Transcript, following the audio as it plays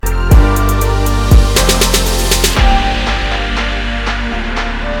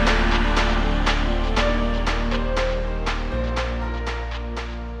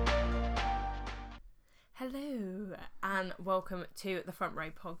welcome to the Front Row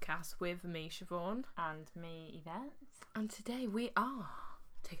podcast with me, Siobhan. And me, Yvette. And today we are...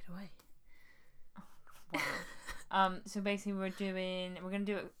 Take it away. Oh, wow. So basically we're going to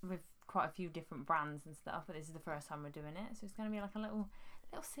do it with quite a few different brands and stuff, but this is the first time we're doing it, so it's going to be like a little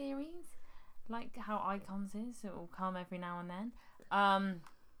series, like how Icons is, so it will come every now and then.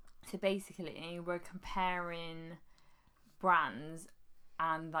 So basically we're comparing brands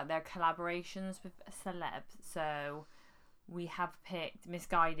and like their collaborations with celebs. So we have picked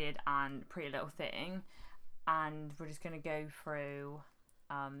Missguided and Pretty Little Thing, and we're just going to go through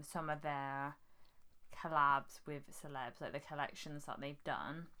some of their collabs with celebs, like the collections that they've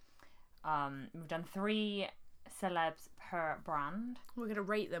done. We've done 3 celebs per brand. We're going to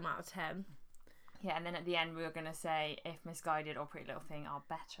rate them out of 10. Yeah, and then at the end we're going to say if Missguided or Pretty Little Thing are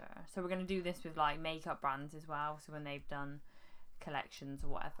better. So we're going to do this with like makeup brands as well, so when they've done collections or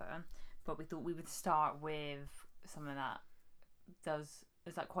whatever. But we thought we would start with someone that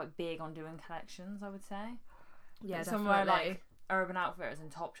is like quite big on doing collections, I would say. Yeah, definitely. Somewhere like Urban Outfitters and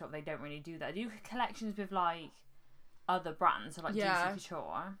Topshop, they don't really do that. They do collections with like other brands, so like Juicy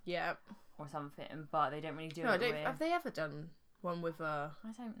Couture, or something, but they don't really do it with... Have they ever done one with I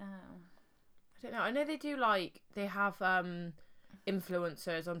don't know. I know they do, like, they have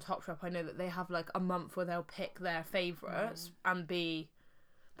influencers on Topshop. I know that they have like a month where they'll pick their favourites and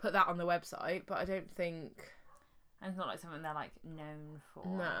put that on the website, but I don't think... And it's not like something they're like known for.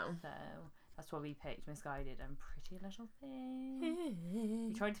 No. So that's why we picked Missguided and Pretty Little Thing.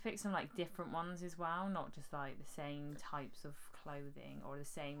 We tried to pick some like different ones as well, not just like the same types of clothing or the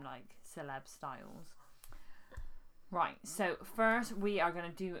same like celeb styles. Right, so first we are going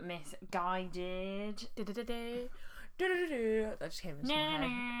to do Missguided. That just came into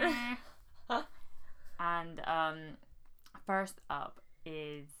my head. And first up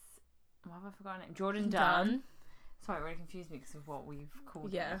is... What have I forgotten it? Jordan Dunn. Sorry, it really confused me because of what we've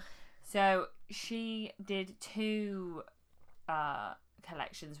called her. So she did 2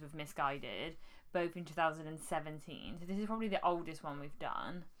 collections with Missguided, both in 2017. So this is probably the oldest one we've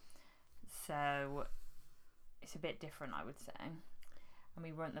done. So it's a bit different, I would say. And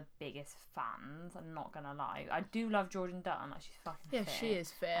we weren't the biggest fans, I'm not gonna lie. I do love Jordan Dunn, like she's fucking fit. Yeah, she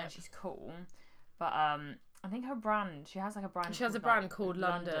is fit. And she's cool. But I think her brand, she has like a brand. She has a brand called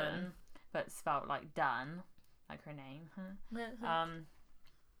London, but spelt like Dunn, like her name.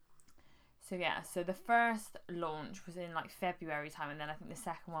 So the first launch was in like February time, and then I think the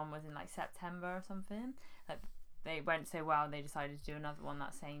second one was in like September or something. Like they went so well, they decided to do another one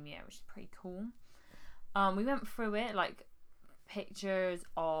that same year, which is pretty cool. We went through it, like pictures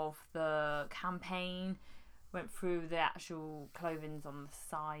of the campaign, went through the actual clothings on the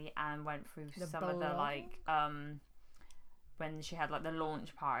site, and went through some of the like when she had like the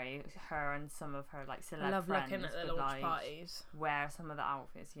launch party, her and some of her like celeb I love friends looking at the would, launch like, parties. wear some of the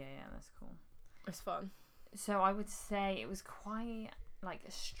outfits. Yeah, that's cool. It's fun. So I would say it was quite like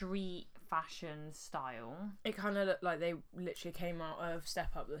a street fashion style. It kind of looked like they literally came out of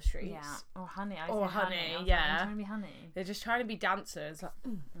Step Up the Streets. Yeah, or Honey. Honey, like, yeah. I'm trying to be Honey. They're just trying to be dancers. Like,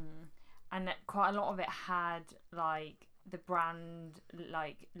 And quite a lot of it had like the brand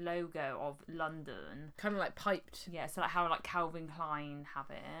like logo of London, kind of like piped. Yeah, so like how like Calvin Klein have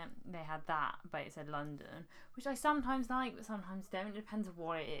it, they had that, but it said London, which I sometimes like but sometimes don't. It depends on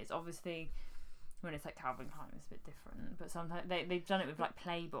what it is. Obviously when it's like Calvin Klein it's a bit different, but sometimes they've done it with like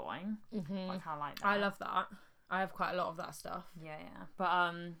Playboy. I kind of like that. I love that. I have quite a lot of that stuff. Yeah,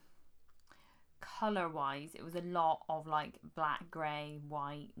 but colour wise it was a lot of like black, grey,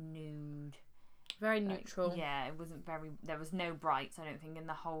 white, nude, very neutral. Yeah, it wasn't very... There was no brights, I don't think, in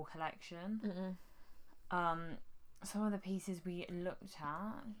the whole collection. Some of the pieces we looked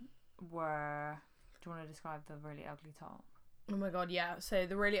at were... Do you want to describe the really ugly top? Oh my god, yeah. So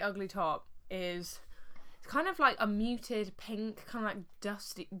the really ugly top is... It's kind of like a muted pink, kind of like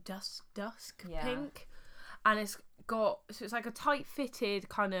dusk pink. And it's got... So it's like a tight-fitted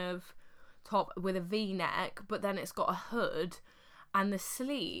kind of top with a V-neck, but then it's got a hood... And the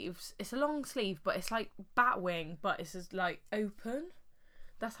sleeves, it's a long sleeve, but it's like batwing, but it's just like open.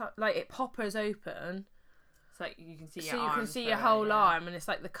 That's how, like, it poppers open. So like you can see your arm. So you can see your whole arm, and it's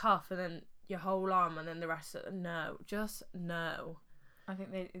like the cuff, and then your whole arm, and then the rest of it. No, just no. I think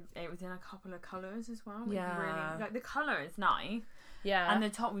it was in a couple of colours as well. Yeah. Really, like the colour is nice. Yeah. And the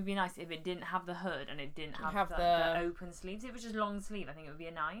top would be nice if it didn't have the hood and it didn't have the open sleeves. If it was just long sleeve, I think it would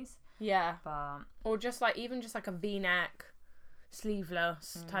be nice. Yeah. But or just like, even just like a V-neck,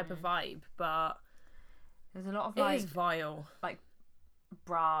 sleeveless type of vibe, but there's a lot of like, it is vile, like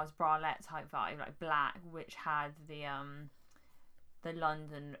bralette type vibe, like black, which had the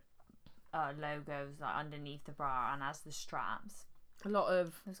London logos like underneath the bra and as the straps.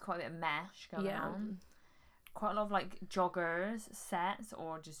 There's quite a bit of mesh going on. Quite a lot of like joggers sets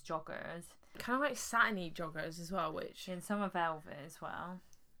or just joggers. Kind of like satiny joggers as well, which in some are velvet as well.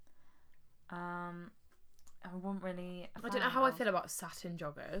 I wouldn't really. I don't know how I feel about satin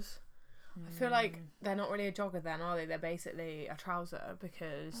joggers. I feel like they're not really a jogger then, are they? They're basically a trouser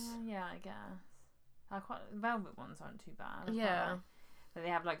because. Yeah, I guess. Velvet ones aren't too bad. But they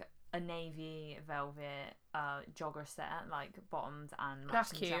have like a navy velvet jogger set, like bottoms and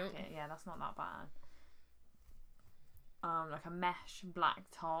that's cute. Jacket. Yeah, that's not that bad. Like a mesh black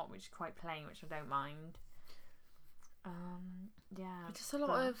top, which is quite plain, which I don't mind. Just a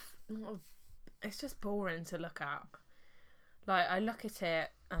lot of. It's just boring to look at. Like, I look at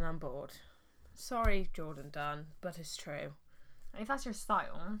it and I'm bored. Sorry, Jordan Dunn, but it's true. If that's your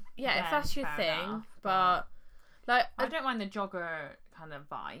style, if that's your thing, enough, but like I don't mind the jogger kind of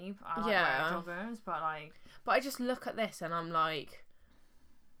vibe. I like wearing joggers, but like. But I just look at this and I'm like,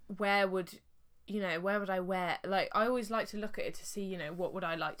 where would I wear? Like, I always like to look at it to see, what would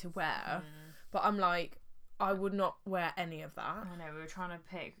I like to wear. But I'm like, I would not wear any of that. I know, we were trying to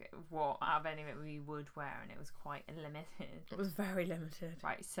pick what out of any of it we would wear, and it was quite limited. It was very limited.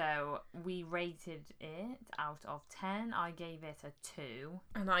 Right, so we rated it out of 10. I gave it a 2.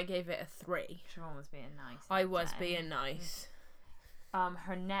 And I gave it a 3. Siobhan was being nice. I was being nice.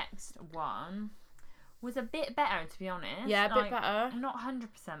 Her next one was a bit better, to be honest. Yeah, a bit better. Not 100%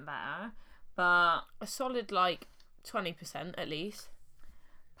 better, but a solid 20% at least.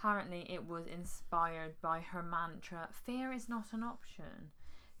 Apparently it was inspired by her mantra, fear is not an option.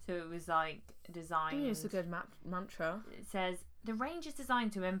 So it was like designed. It's a good mantra. It says, the range is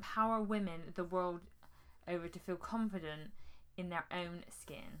designed to empower women the world over to feel confident in their own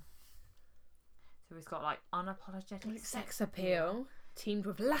skin. So it's got like unapologetic sex appeal, teamed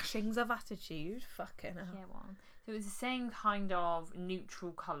with lashings of attitude. Fucking hell. Yeah, one. So it was the same kind of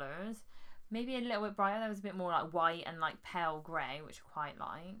neutral colours. Maybe a little bit brighter. There was a bit more like white and like pale grey, which I quite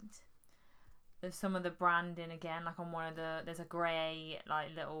liked. There's some of the branding again, like on one of there's a grey like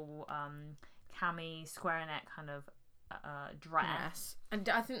little cami square neck kind of dress. Yes. And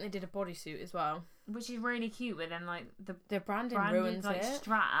I think they did a bodysuit as well, which is really cute. But then like the branding ruins like, it.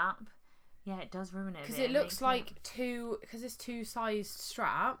 Strap, yeah, it does ruin it because it looks like because it's two sized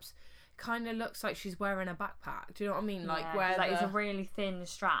straps. Kind of looks like she's wearing a backpack. Do you know what I mean? Like where it's a really thin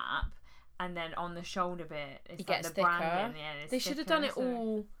strap. And then on the shoulder bit, it's it like gets the thicker. branding. Yeah, they should have done it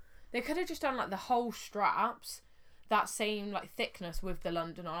all. They could have just done like the whole straps, that same like thickness with the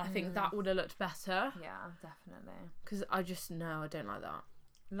London on. I think that would have looked better. Yeah, definitely. Because I don't like that.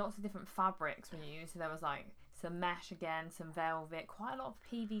 Lots of different fabrics were used. So there was like some mesh again, some velvet, quite a lot of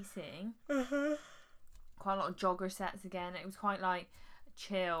PVC. Quite a lot of jogger sets again. It was quite like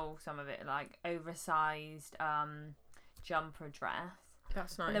chill. Some of it like oversized jumper dress.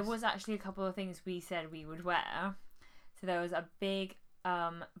 That's nice. And there was actually a couple of things we said we would wear. So there was a big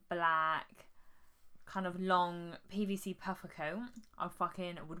black kind of long PVC puffer coat. I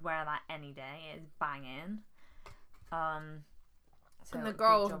fucking would wear that any day. It's banging. So and the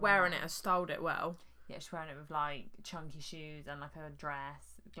girl wearing it has styled it well. Yeah, she's wearing it with like chunky shoes and like a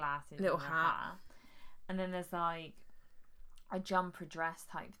dress, glasses, little and hat. And then there's like a jumper dress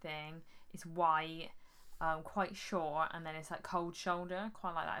type thing. It's white. Quite short, and then it's like cold shoulder,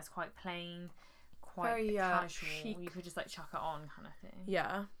 quite like that. It's quite plain, quite very casual. chic. You could just like chuck it on, kind of thing.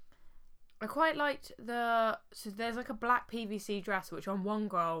 Yeah, I quite liked so there's like a black PVC dress which on one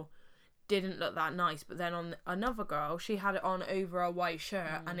girl didn't look that nice, but then on another girl she had it on over a white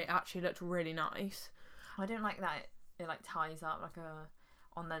shirt and it actually looked really nice. I don't like that it like ties up like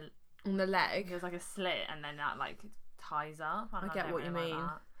on the leg. There's like a slit and then that like ties up. I get what you mean. Like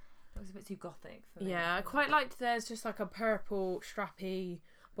it was a bit too gothic for me. Yeah, I quite liked there's just like a purple strappy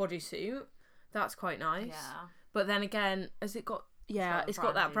bodysuit. That's quite nice. Yeah. But then again, has it got it's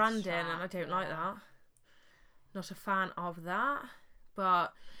got that branding strap, and I don't like that. Not a fan of that.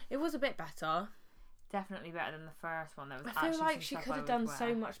 But it was a bit better. Definitely better than the first one. I feel like she could have done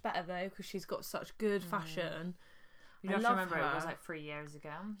so much better though because she's got such good fashion. You have to remember it was like 3 years ago.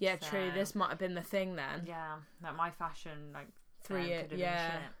 Yeah, so. True. This might have been the thing then. Yeah, like my fashion like 3 years.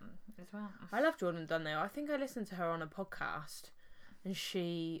 Yeah. As well. I love Jordan Dunn though. I think I listened to her on a podcast, and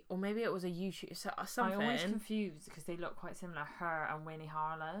or maybe it was a YouTube something. I'm always confused because they look quite similar. Her and Winnie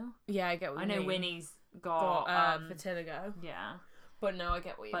Harlow. Yeah, I get what you mean. I know Winnie's got vitiligo. Yeah, but no, I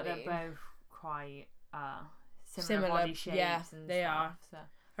get what you mean. But they're both quite similar body shapes. Yeah, and they stuff, are. So.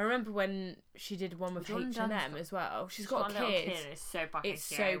 I remember when she did one with H&M as well. She's got a kid. It's so fucking cute.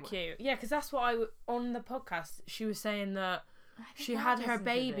 So cute. Yeah, because that's what on the podcast she was saying that she had her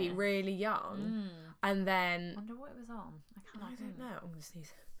baby really young, and then I wonder what it was on. I don't know. I'm gonna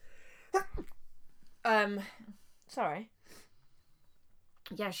sneeze. Sorry.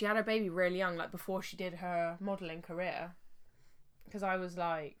 Yeah, she had her baby really young, like before she did her modelling career. Because I was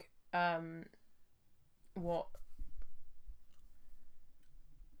like, what?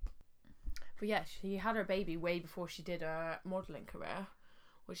 But yeah, she had her baby way before she did her modelling career,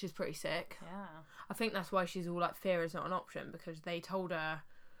 which is pretty sick. Yeah. I think that's why she's all like, fear is not an option, because they told her,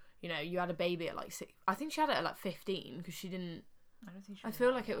 you know, you had a baby at like 6. I think she had it at like 15, because she didn't. I don't think she. I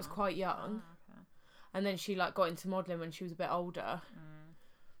feel like it was quite young. Oh, okay. And then she like got into modelling when she was a bit older.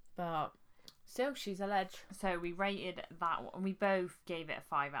 But still, she's a ledge. So we rated that one. We both gave it a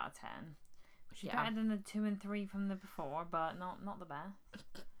 5 out of 10. Which is better than the 2 and 3 from the before, but not the best.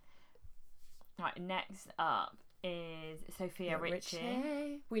 Right, next up is Sofia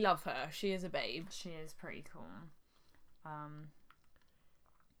Richie. We love her. She is a babe. She is pretty cool.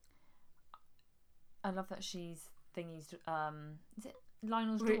 I love that she's thingy's. Is it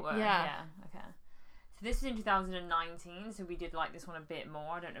Lionel's daughter? Yeah. Okay. So this was in 2019, so we did like this one a bit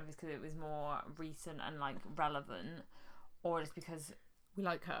more. I don't know if it's because it was more recent and like relevant, or just because we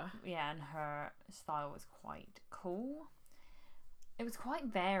like her. Yeah, and her style was quite cool. It was quite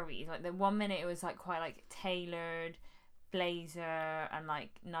varied. Like the 1 minute it was like quite like tailored blazer and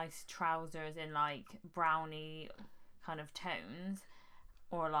like nice trousers in like brownie kind of tones,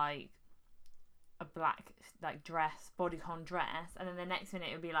 or like a black like dress, bodycon dress, and then the next minute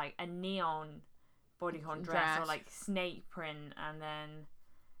it would be like a neon bodycon dress or like snake print, and then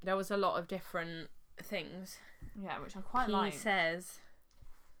there was a lot of different things. Yeah, which I quite like. He says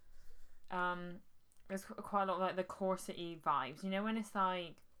there's quite a lot of like the corset-y vibes, you know, when it's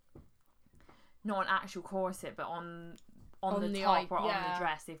like not an actual corset but on the top or on the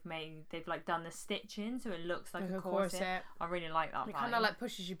dress they've like done the stitching so it looks like a corset. I really like that. It kind of like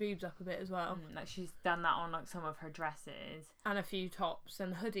pushes your boobs up a bit as well. Like she's done that on like some of her dresses and a few tops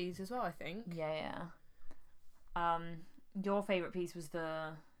and hoodies as well, I think. Yeah. Your favourite piece was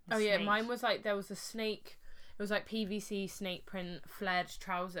the snake. Mine was like there was a snake. It was like PVC snake print flared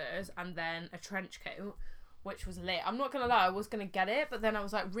trousers and then a trench coat, which was lit. I'm not gonna lie, I was gonna get it, but then I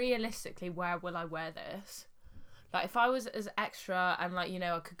was like, realistically, where will I wear this? Like, if I was as extra and like, you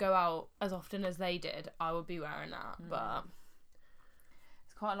know, I could go out as often as they did, I would be wearing that. But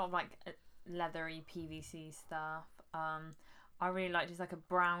it's quite a lot of like leathery PVC stuff. I really like just like a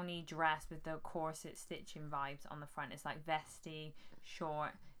brownie dress with the corset stitching vibes on the front. It's like vesty,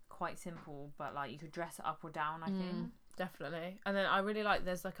 short, quite simple, but like you could dress it up or down, I think. Definitely. And then I really like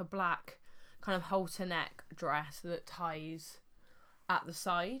there's like a black kind of halter neck dress that ties at the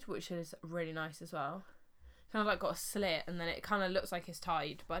side, which is really nice as well. Kind of like got a slit and then it kind of looks like it's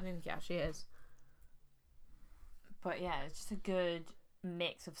tied, but I don't think it actually is. But yeah, it's just a good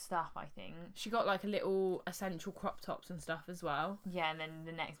mix of stuff, I think. She got like a little essential crop tops and stuff as well. Yeah, and then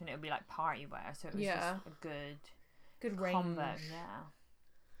the next minute it would be like party wear, so it was just a good range. Combo, yeah.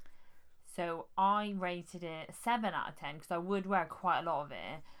 So I rated it a 7 out of 10 because I would wear quite a lot of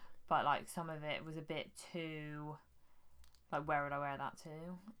it, but like some of it was a bit too like, where would I wear that to?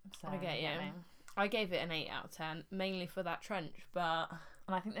 So I get you. I gave it an 8 out of 10, mainly for that trench, but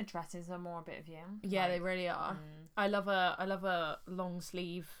and I think the dresses are more a bit of you. Yeah, like, they really are. I love a long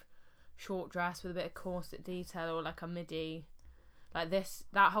sleeve short dress with a bit of corset detail or like a midi. Like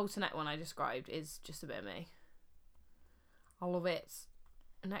that halter neck one I described is just a bit of me. I love it.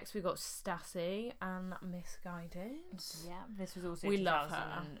 Next we got Stassi and Missguided. Yeah, this was also we 2019, love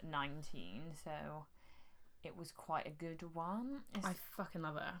her. So it was quite a good one. I fucking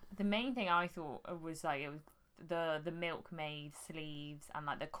love her. The main thing I thought was like it was the milkmaid sleeves and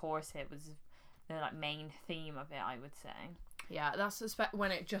like the corset was the like main theme of it, I would say. Yeah, that's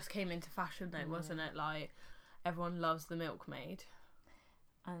when it just came into fashion though, wasn't it? Like everyone loves the milkmaid.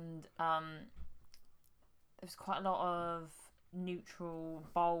 And there's quite a lot of neutral,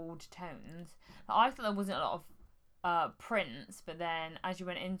 bold tones. I thought there wasn't a lot of prints, but then as you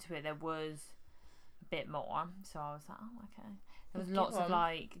went into it, there was a bit more. So I was like, oh, okay. There was lots of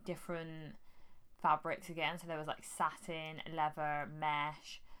like different fabrics again. So there was like satin, leather,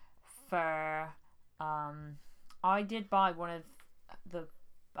 mesh, fur. I did buy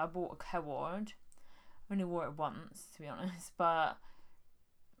I bought a cord. I only wore it once, to be honest, but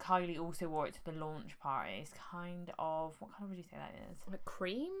Kylie also wore it to the launch party. It's kind of, what colour would you say that is? Like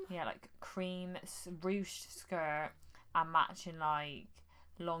cream? Yeah, like cream ruched skirt and matching like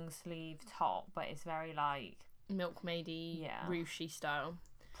long sleeve top, but it's very like milkmaidy, ruchy style.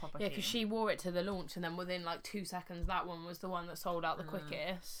 Property. Yeah, because she wore it to the launch and then within like 2 seconds that one was the one that sold out the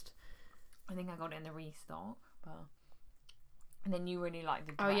quickest. I think I got it in the restock, but And then you really like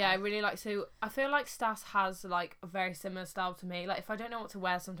the dress. Oh yeah, I really like. So I feel like Stas has like a very similar style to me. Like if I don't know what to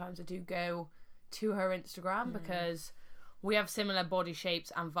wear, sometimes I do go to her Instagram because we have similar body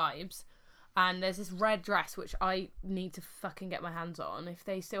shapes and vibes. And there's this red dress which I need to fucking get my hands on. If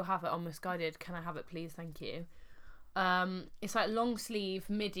they still have it on Missguided, can I have it, please? Thank you. It's like long sleeve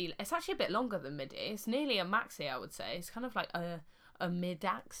midi. It's actually a bit longer than midi. It's nearly a maxi, I would say. It's kind of like a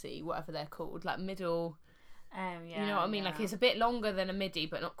mid-axi, whatever they're called, like middle. Yeah, you know what I mean? yeah. Like it's a bit longer than a midi,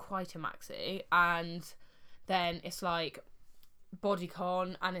 but not quite a maxi. And then it's like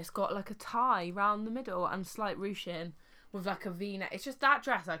bodycon, and it's got like a tie round the middle and slight ruching with like a V-neck. It's just that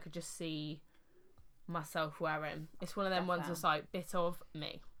dress I could just see myself wearing. It's one of them ones that's like bit of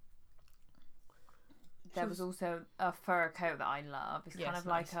me. There was also a fur coat that I love. It's kind of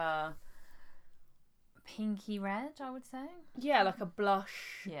like a pinky red, I would say. Yeah, like a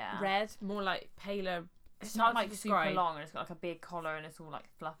blush red, more like paler. It's not like super long, and it's got like a big collar, and it's all like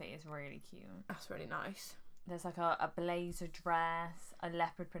fluffy. It's really cute. That's really nice. There's like a blazer dress, a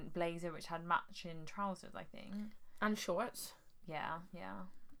leopard print blazer which had matching trousers, I think, and shorts. Yeah.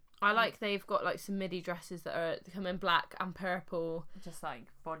 I like they've got like some midi dresses that come in black and purple, just like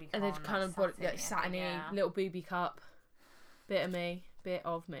bodycon, and they've kind of satiny, little booby cup, bit of me.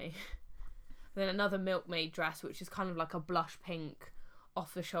 Then another milkmaid dress which is kind of like a blush pink,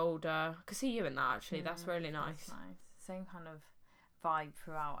 off the shoulder. I could see you in that actually. That's really nice. That's nice. Same kind of vibe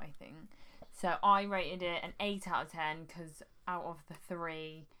throughout, I think. So I rated it an 8 out of 10 because out of the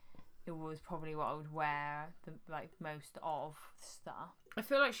 3, it was probably what I would wear the most of stuff. I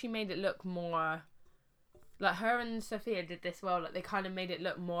feel like she made it look more like her and Sofia did this well. Like they kind of made it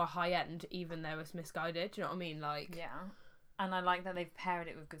look more high end, even though it's Missguided. Do you know what I mean? Like and I like that they've paired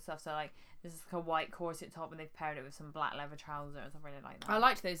it with good stuff. So like this is like a white corset top, and they've paired it with some black leather trousers. I really like that. I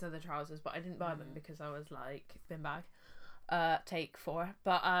liked those other trousers, but I didn't buy them because I was like bin bag. Take 4,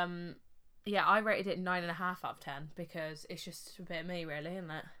 but yeah, I rated it 9.5 out of 10 because it's just a bit of me, really,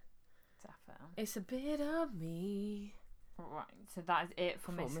 isn't it? Definitely. It's a bit of me. Right, so that is it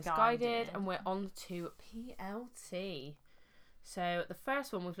for Missguided, and we're on to PLT. So the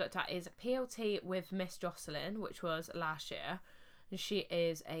first one we've looked at is PLT with Miss Jocelyn, which was last year, and she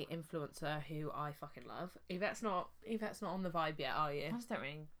is a influencer who I fucking love. Yvette's not on the vibe yet, are you? I just don't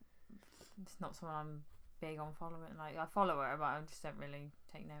really. It's not someone I'm big on following. Like I follow her, but I just don't really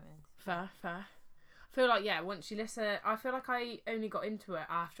take notice. Fair. I feel like once you listen, I feel like I only got into it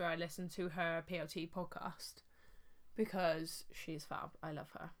after I listened to her PLT podcast because she's fab. I love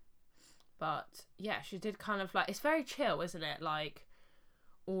her. But yeah, she did kind of like, it's very chill, isn't it? Like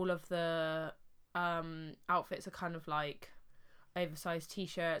all of the outfits are kind of like oversized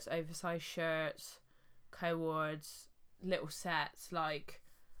t-shirts, oversized shirts, co-wards, little sets. Like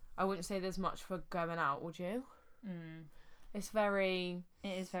I wouldn't say there's much for going out, would you? It is very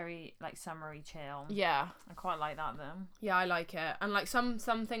like summery chill. Yeah, I quite like that though. Yeah, I like it. And like some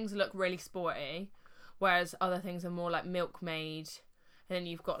things look really sporty, whereas other things are more like milkmaid. And then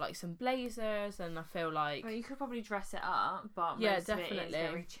you've got like some blazers, and I feel like you could probably dress it up, but most definitely of it is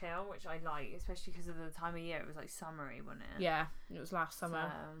very chill, which I like, especially because of the time of year. It was like summery, wasn't it? Yeah, it was last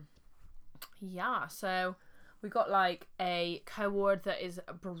summer. So we got like a co-ward that is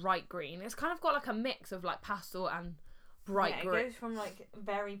bright green. It's kind of got like a mix of like pastel and bright green. It goes from like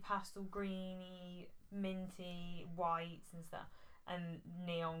very pastel greeny, minty, whites and stuff, and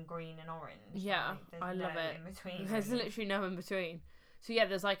neon green and orange. Yeah, like, I love it. In between, there's literally no in between. So yeah,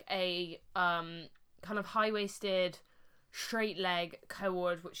 there's like a kind of high-waisted, straight leg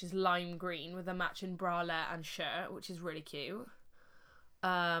co-ward which is lime green with a matching bralette and shirt, which is really cute.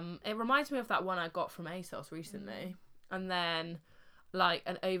 It reminds me of that one I got from ASOS recently. And then like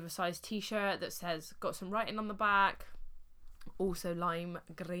an oversized t-shirt that says, got some writing on the back, also lime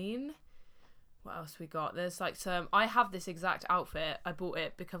green. What else we got? There's like some, I have this exact outfit, I bought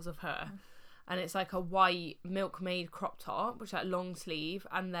it because of her, and it's like a white milkmaid crop top, which is like long sleeve,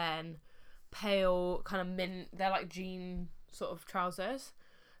 and then pale kind of mint, they're like jean sort of trousers,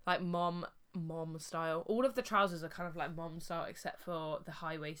 like mom style. All of the trousers are kind of like mom style except for the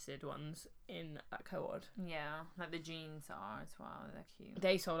high-waisted ones in that co-ord. Yeah, like the jeans are as well. They're cute.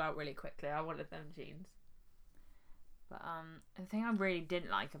 They sold out really quickly. I wanted them jeans. But the thing I really didn't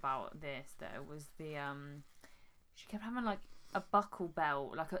like about this though was the she kept having like a buckle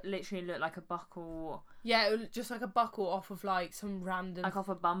belt, like literally looked like a buckle. Yeah, it was just like a buckle off of like some random, like off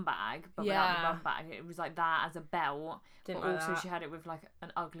a bum bag, but without the bum bag. It was like that as a belt. Didn't but like also that. She had it with like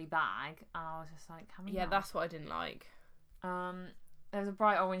an ugly bag, and I was just like, that's what I didn't like. There was a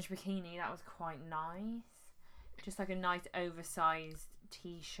bright orange bikini that was quite nice, just like a nice oversized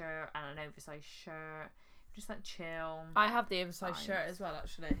t-shirt and an oversized shirt. just like chill. I have the oversized vibes. shirt as well,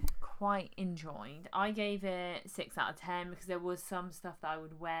 actually. Quite enjoyed. I gave it 6 out of 10 because there was some stuff that I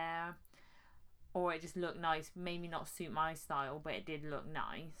would wear, or it just looked nice. Maybe not suit my style, but it did look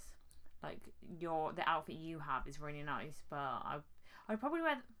nice. Like the outfit you have is really nice, but I'd probably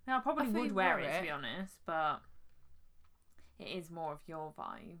wear. No, I probably would wear it to be honest, but it is more of your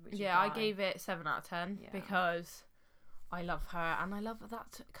vibe. Yeah, I gave it 7 out of 10 because I love her and I love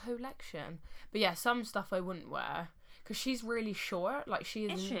that collection. But yeah, some stuff I wouldn't wear because she's really short. Like she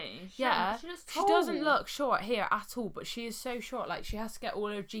is. Is she? Yeah, she doesn't look short here at all, but she is so short. Like she has to get all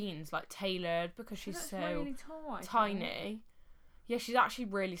her jeans like tailored because she's so really tall, tiny. Yeah, she's actually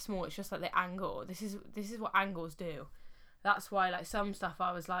really small. It's just like the angle. This is what angles do. That's why like some stuff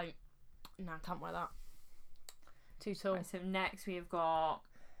I was like, no, I can't wear that. Too tall. Right, so next we've got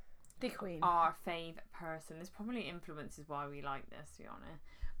the Queen. Our favourite person. This probably influences why we like this, to be honest.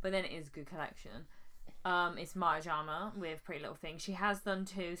 But then it is a good collection. It's Maya Jama with Pretty Little Thing. She has done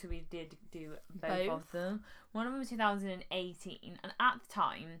 2, so we did do both of them. One of them was 2018, and at the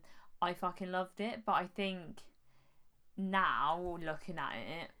time, I fucking loved it. But I think now, looking at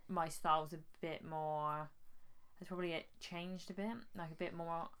it, my style's a bit more. Has probably changed a bit, like a bit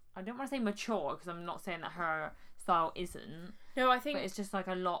more. I don't want to say mature because I'm not saying that her style isn't. No, I think but it's just like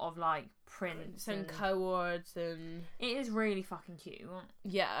a lot of like prints and co-ords and it is really fucking cute.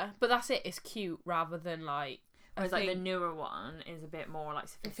 Yeah, but that's it. It's cute rather than like. Whereas like the newer one is a bit more like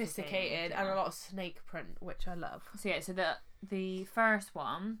sophisticated and a lot of snake print, which I love. So yeah, so the first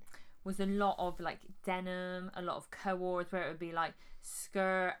one was a lot of like denim, a lot of co-ords where it would be like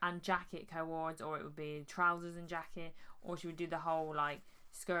skirt and jacket co-ords, or it would be trousers and jacket, or she would do the whole like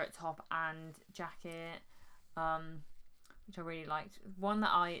skirt, top and jacket, which I really liked. One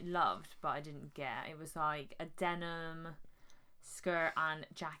that I loved but I didn't get, it was like a denim skirt and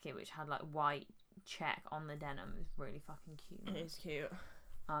jacket which had like white check on the denim. It was really fucking cute. It is cute.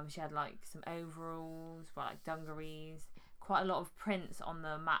 She had like some overalls, but like dungarees, quite a lot of prints on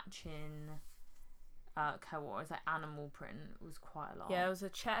the matching co-ords, like animal print was quite a lot. Yeah, there was a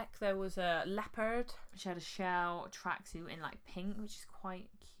check, there was a leopard. She had a shell tracksuit in like pink, which is quite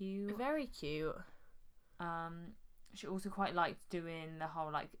cute. Very cute. She also quite liked doing the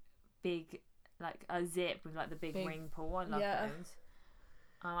whole like big, like a zip with like the big ring pull. I love those.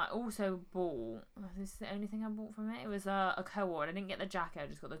 I also bought, this is the only thing I bought from it. It was a co-ord. I didn't get the jacket, I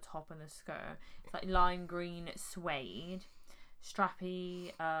just got the top and the skirt. It's like lime green suede,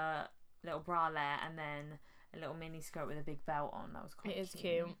 strappy little bralette, and then a little mini skirt with a big belt on. That was quite cute. It is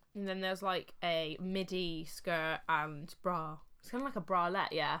cute. And then there's like a midi skirt and bra. It's kind of like a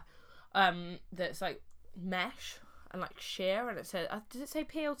bralette, yeah. That's like mesh and like sheer, and it says, does it say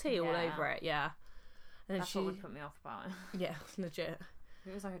PLT all over it? Yeah. And that's what would put me off about it. Yeah, legit. If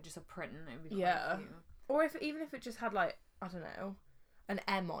it was like just a print, it would be quite cute. Or even if it just had like, I don't know, an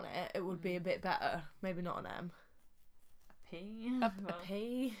M on it, it would be a bit better. Maybe not an M. A P. A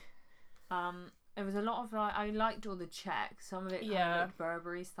P. It was a lot of like, I liked all the checks. Some of it kind of looked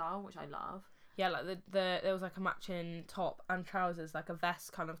Burberry style, which I love. Yeah, like there was like a matching top and trousers, like a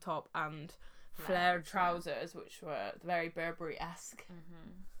vest kind of top and flared trousers, which were very Burberry-esque.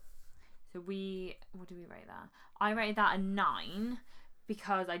 Mm-hmm. So what do we rate that? I rated that a 9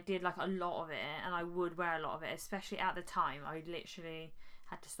 because I did like a lot of it, and I would wear a lot of it, especially at the time. I literally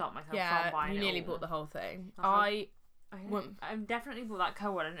had to stop myself from buying it. You nearly bought the whole thing. I definitely bought that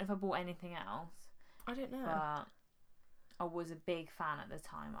co-ord. I don't know if I bought anything else. I don't know. But I was a big fan at the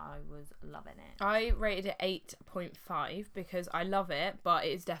time. I was loving it. I rated it 8.5 because I love it, but it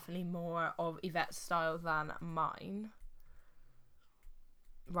is definitely more of Yvette's style than mine.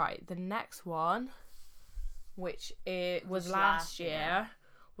 Right, the next one, which it was last year,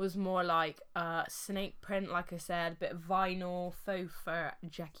 was more like snake print, like I said, bit of vinyl, faux fur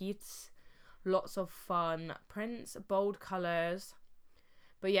jackets, lots of fun prints, bold colours.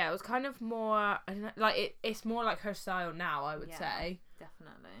 But yeah, it was kind of more, I don't know, like it's more like her style now, I would say.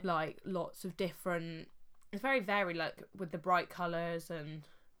 Definitely. Like lots of different, it's very varied, like with the bright colours, and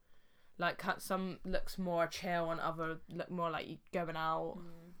like some looks more chill and other look more like you going out.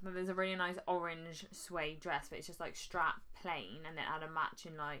 But there's a really nice orange suede dress, but it's just like strap plain, and then add a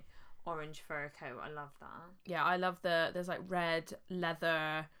matching like orange fur coat. I love that. Yeah, I love there's like red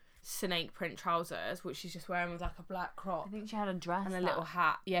leather snake print trousers, which she's just wearing with like a black crop. I think she had a dress and a little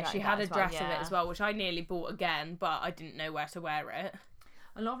hat. Yeah, she had a dress of it as well, which I nearly bought again, but I didn't know where to wear it.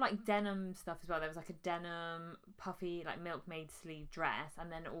 A lot of like denim stuff as well. There was like a denim puffy like milkmaid sleeve dress,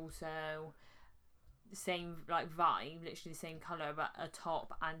 and then also same like vibe, literally the same colour, but a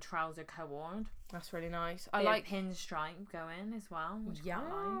top and trouser co-ord. That's really nice. I like pinstripe going as well, which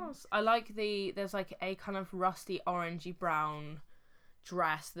I like there's like a kind of rusty orangey brown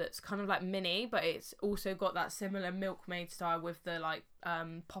dress that's kind of like mini, but it's also got that similar milkmaid style with the like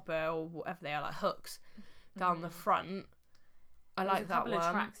popper or whatever they are, like hooks down the front. I like that one. A couple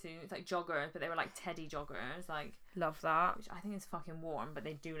of tracksuits, like joggers, but they were like teddy joggers, like love that. Which I think is fucking warm, but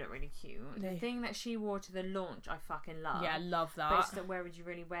they do look really cute. The thing that she wore to the launch, I fucking love. Yeah, love that. But it's like, where would you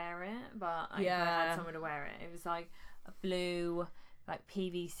really wear it? But like, if I had somewhere to wear it, it was like a blue, like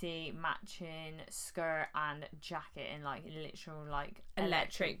PVC matching skirt and jacket in like literal like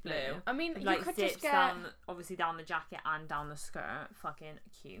electric blue. I mean, like, you could zips just get down, obviously down the jacket and down the skirt. Fucking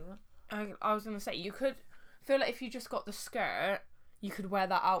cute. I was gonna say you could feel like if you just got the skirt, you could wear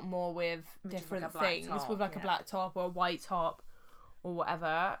that out more with different things, with like a black top or a white top or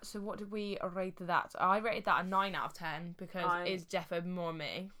whatever. So what did we rate that? I rated that a 9 out of 10 because it's definitely more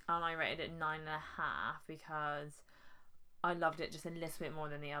me. And I rated it 9.5 because I loved it just a little bit more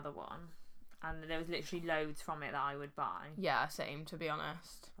than the other one, and there was literally loads from it that I would buy. Yeah, same, to be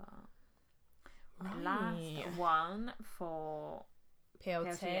honest. But last one for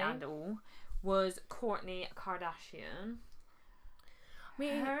PLT and all was Kourtney Kardashian. I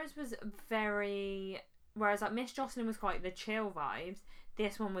mean, hers was very, whereas like Miss Jocelyn was quite the chill vibes,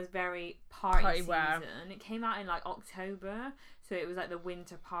 this one was very party season. Wear. It came out in like October, so it was like the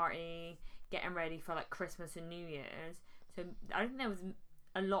winter party, getting ready for like Christmas and New Year's. So I don't think there was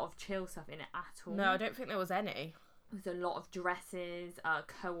a lot of chill stuff in it at all. No, I don't think there was any. There was a lot of dresses,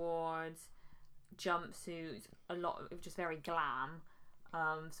 co-ords, jumpsuits, a lot of just very glam.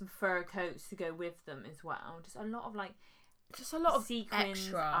 Some fur coats to go with them as well. Just a lot of sequins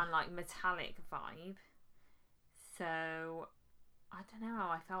extra and like metallic vibe. So I don't know how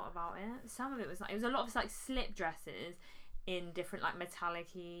I felt about it. Some of it was like, it was a lot of like slip dresses in different like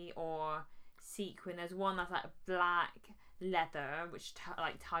metallic-y or sequin. There's one that's like black leather which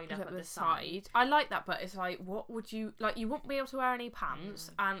tied up at the side. I like that, but it's like, what would you like? You wouldn't be able to wear any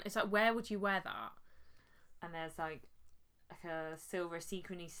pants, and it's like, where would you wear that? And there's like a silver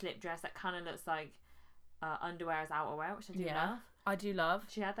sequiny slip dress that kind of looks like underwear as outerwear, which I do love. I do love.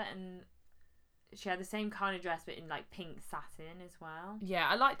 She had the same kind of dress but in like pink satin as well. Yeah,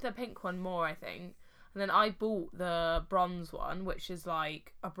 I liked the pink one more, I think. And then I bought the bronze one, which is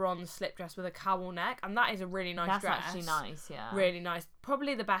like a bronze slip dress with a cowl neck, and that is a really nice dress. That's actually nice, yeah. Really nice.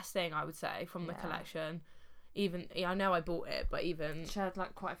 Probably the best thing, I would say, from the collection. Even, I know I bought it, but even... She had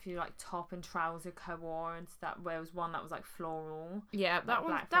like quite a few like top and trouser co-ords. There was one that was like floral. Yeah, that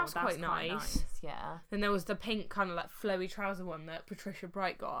was quite nice. Yeah. Then there was the pink kind of like flowy trouser one that Patricia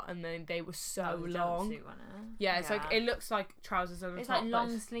Bright got, and then they were so long. Jumpsuit, wasn't it? Yeah, it's like, it looks like trousers on the top. It's like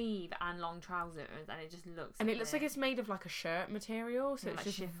long sleeve and long trousers, and it just looks. And it looks like it's made of like a shirt material, so it's like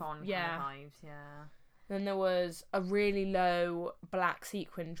just chiffon kind of vibes. Yeah. Then there was a really low black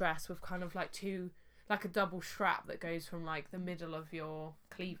sequin dress with kind of like like a double strap that goes from like the middle of your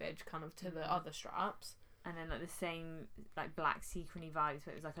cleavage kind of to the other straps. And then like the same like black sequiny vibes,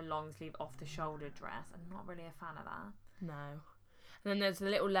 but it was like a long sleeve off the shoulder dress. I'm not really a fan of that. No. And then there's the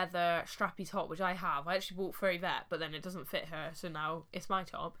little leather strappy top, which I have. I actually bought for Yvette, but then it doesn't fit her, so now it's my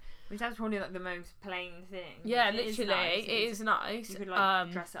top. Which that's probably like the most plain thing. Yeah, literally, it is nice. You could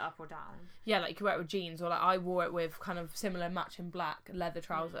like dress it up or down. Yeah, like you could wear it with jeans, or like I wore it with kind of similar matching black leather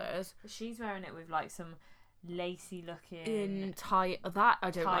trousers. But she's wearing it with like some lacy looking in tie that I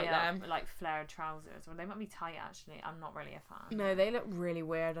don't like them, like flared trousers, or they might be tight actually. I'm not really a fan. No, they look really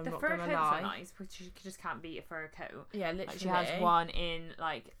weird. I'm not gonna lie. The fur coats are nice, but you just can't beat a fur coat. Yeah, literally. Like she has one in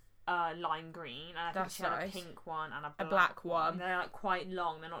like lime green, and I think she had a pink one and a black one. They're like quite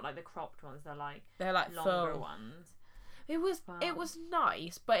long. They're not like the cropped ones. They're like longer ones. It was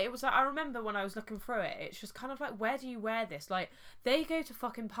nice, but it was like, I remember when I was looking through it, it's just kind of like, where do you wear this? Like, they go to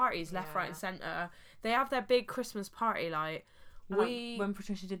fucking parties left, right and centre. They have their big Christmas party, like, when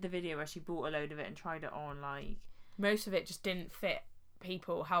Patricia did the video where she bought a load of it and tried it on, like... Most of it just didn't fit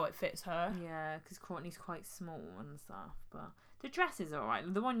people how it fits her. Yeah, because Kourtney's quite small and stuff, but... The dress is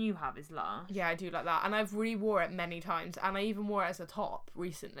alright. The one you have is lush. Yeah, I do like that. And I've re-wore it many times, and I even wore it as a top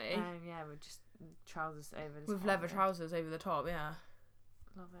recently. Oh, yeah, with just... trousers over the top. With leather trousers over the top, yeah.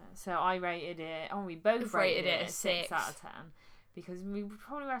 Love it. So I rated it. We both rated it a 6 out of 10 because we would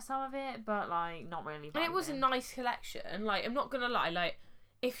probably wear some of it, but like not really. And it was a nice collection. Like, I'm not gonna lie. Like,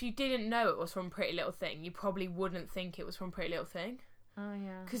 if you didn't know it was from Pretty Little Thing, you probably wouldn't think it was from Pretty Little Thing. Oh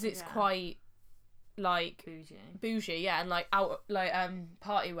yeah. Because it's quite like bougie, yeah, and like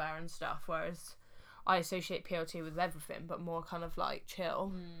party wear and stuff. Whereas I associate PLT with everything, but more kind of like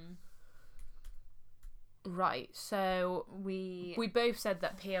chill. Right, so we both said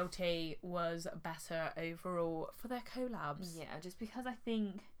that PLT was better overall for their collabs. Yeah, just because I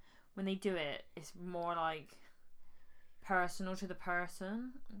think when they do it, it's more like personal to the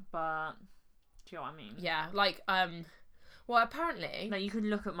person, but do you know what I mean? Yeah, like, well, apparently... Like, you could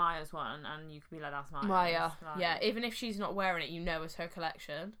look at Maya's one and you could be like, that's Maya's. Maya, like, yeah, even if she's not wearing it, you know it's her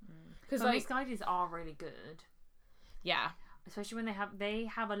collection. Because like, Missguided are really good. Yeah. Especially when they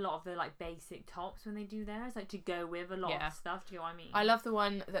have a lot of the like basic tops when they do theirs, like to go with a lot of stuff. Do you know what I mean? I love the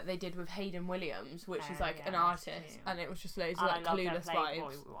one that they did with Hayden Williams, which is like an artist, and it was just loads of like clueless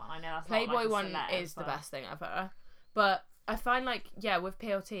vibes. One. I know that's Playboy not, like, one celeb, is the best thing ever, but I find like with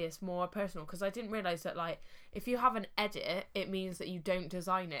PLT it's more personal because I didn't realise that like if you have an edit, it means that you don't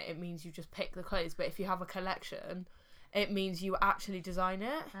design it. It means you just pick the clothes. But if you have a collection, it means you actually design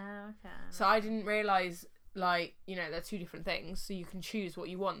it. Oh, okay. So I didn't realise. Like, you know, they're two different things, so you can choose what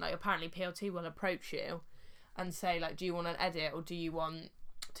you want. Like, apparently PLT will approach you and say, like, do you want an edit or do you want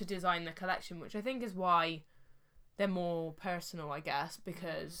to design the collection? Which I think is why they're more personal, I guess,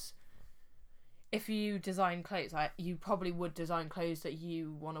 because if you design clothes, like, you probably would design clothes that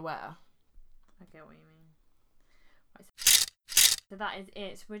you want to wear. I get what you mean. Right, so that is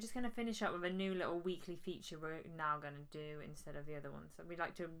it. So we're just going to finish up with a new little weekly feature we're now going to do instead of the other ones. So we'd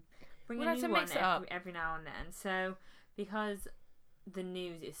like to bring a new one every now and then. So because the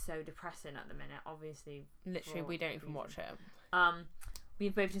news is so depressing at the minute, obviously, literally we don't even watch it.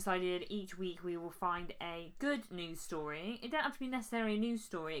 We've both decided each week we will find a good news story. It don't have to be necessarily a news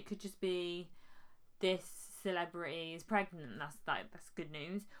story. It could just be this celebrity is pregnant. That's good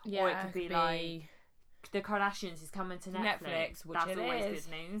news. Yeah, or it could be like the Kardashians is coming to Netflix, which that's it always is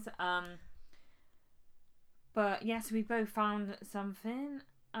good news. But yes, we both found something.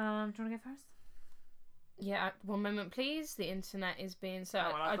 Do you want to go first? Yeah, one moment please. The internet is being so.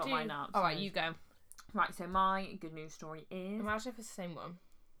 Oh, well, I've got mine up. Alright, you go. Right, so my good news story is. Imagine if it's the same one.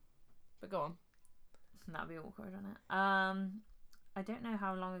 But go on. That'd be awkward, wouldn't it? I don't know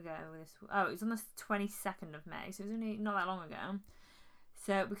how long ago this. Oh, it was on the 22nd of May, so it was only not that long ago.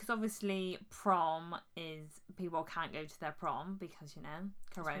 So, because obviously prom is people can't go to their prom because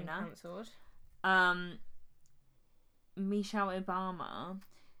Corona. Cancelled. Michelle Obama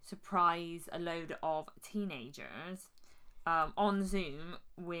surprised a load of teenagers on Zoom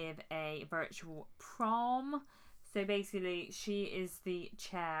with a virtual prom. So basically, she is the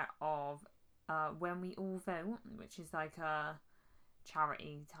chair of When We All Vote, which is like a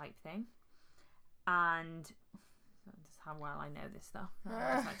charity type thing, and just how well I know this stuff.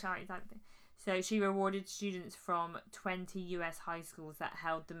 It's like charity type thing. So she rewarded students from 20 US high schools that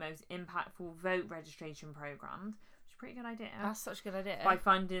held the most impactful vote registration programs. Pretty good idea. That's such a good idea. By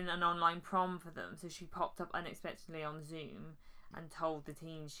finding an online prom for them. So she popped up unexpectedly on Zoom and told the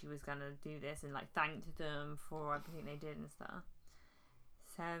teens she was going to do this and like thanked them for everything they did and stuff.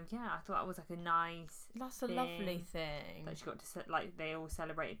 So yeah, I thought that was like a nice That's a lovely thing. That she got to like they all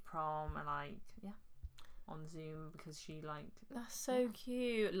celebrated prom and like on Zoom because she like that's so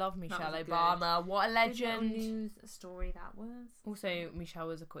cute. Love Michelle Obama. What a legend. Good news story that was. Also, Michelle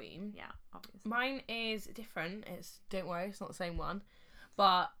was a queen. Yeah, obviously. Mine is different. Don't worry, it's not the same one.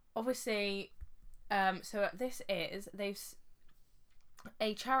 But obviously, so this is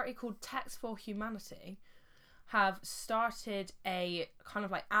a charity called Text for Humanity have started a kind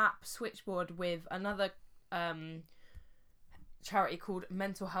of like app switchboard with another charity called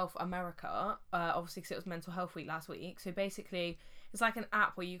Mental Health America, obviously because it was Mental Health Week last week. So basically it's like an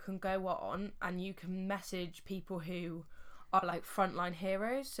app where you can go on and you can message people who are like frontline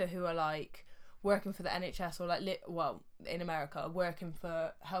heroes, so who are like working for the NHS or like in America working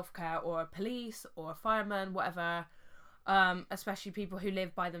for healthcare or police or firemen, whatever, especially people who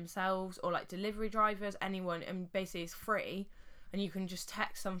live by themselves or like delivery drivers, anyone, and basically it's free and you can just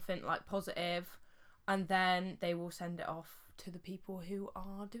text something like positive and then they will send it off to the people who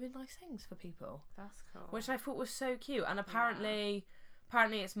are doing nice things for people. That's cool. Which I thought was so cute. And apparently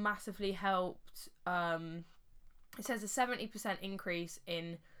it's massively helped. It says a 70% increase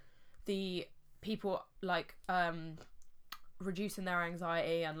in the people like reducing their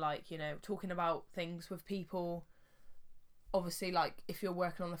anxiety and like, talking about things with people. Obviously, like if you're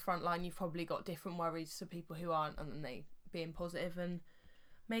working on the front line, you've probably got different worries to people who aren't, and then they being positive and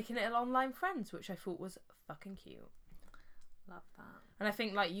making it an online friends, which I thought was fucking cute. Love that. And I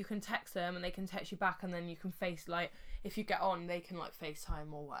think like you can text them and they can text you back, and then you can if you get on, they can like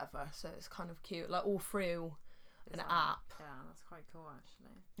FaceTime or whatever. So it's kind of cute, like all through an app. Yeah, that's quite cool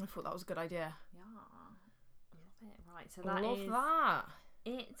actually. I thought that was a good idea. Yeah, love it. Right, so that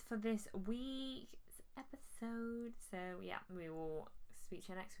is it for this week's episode. So yeah, we will speak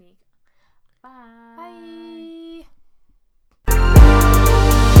to you next week. Bye. Bye.